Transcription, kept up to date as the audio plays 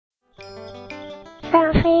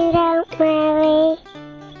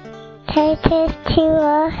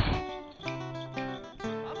Totus2us.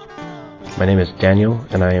 My name is Daniel,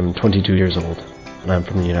 and I am 22 years old, and I'm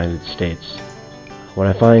from the United States. What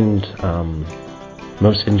I find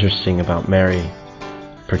most interesting about Mary,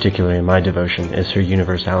 particularly in my devotion, is her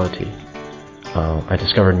universality. I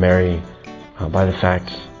discovered Mary by the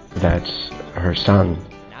fact that her son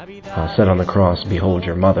said on the cross, "Behold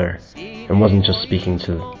your mother," and wasn't just speaking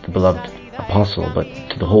to the beloved apostle, but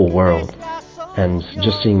to the whole world. And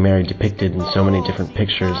just seeing Mary depicted in so many different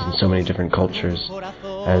pictures and so many different cultures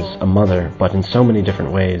as a mother, but in so many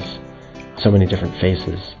different ways, so many different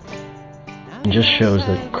faces, it just shows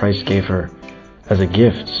that Christ gave her as a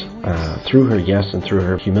gift. Through her yes and through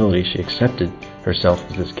her humility, she accepted herself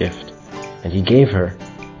as this gift. And he gave her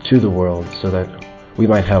to the world so that we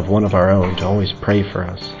might have one of our own to always pray for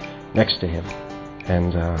us next to him.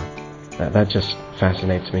 And that just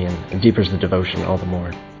fascinates me and deepens the devotion all the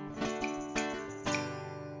more.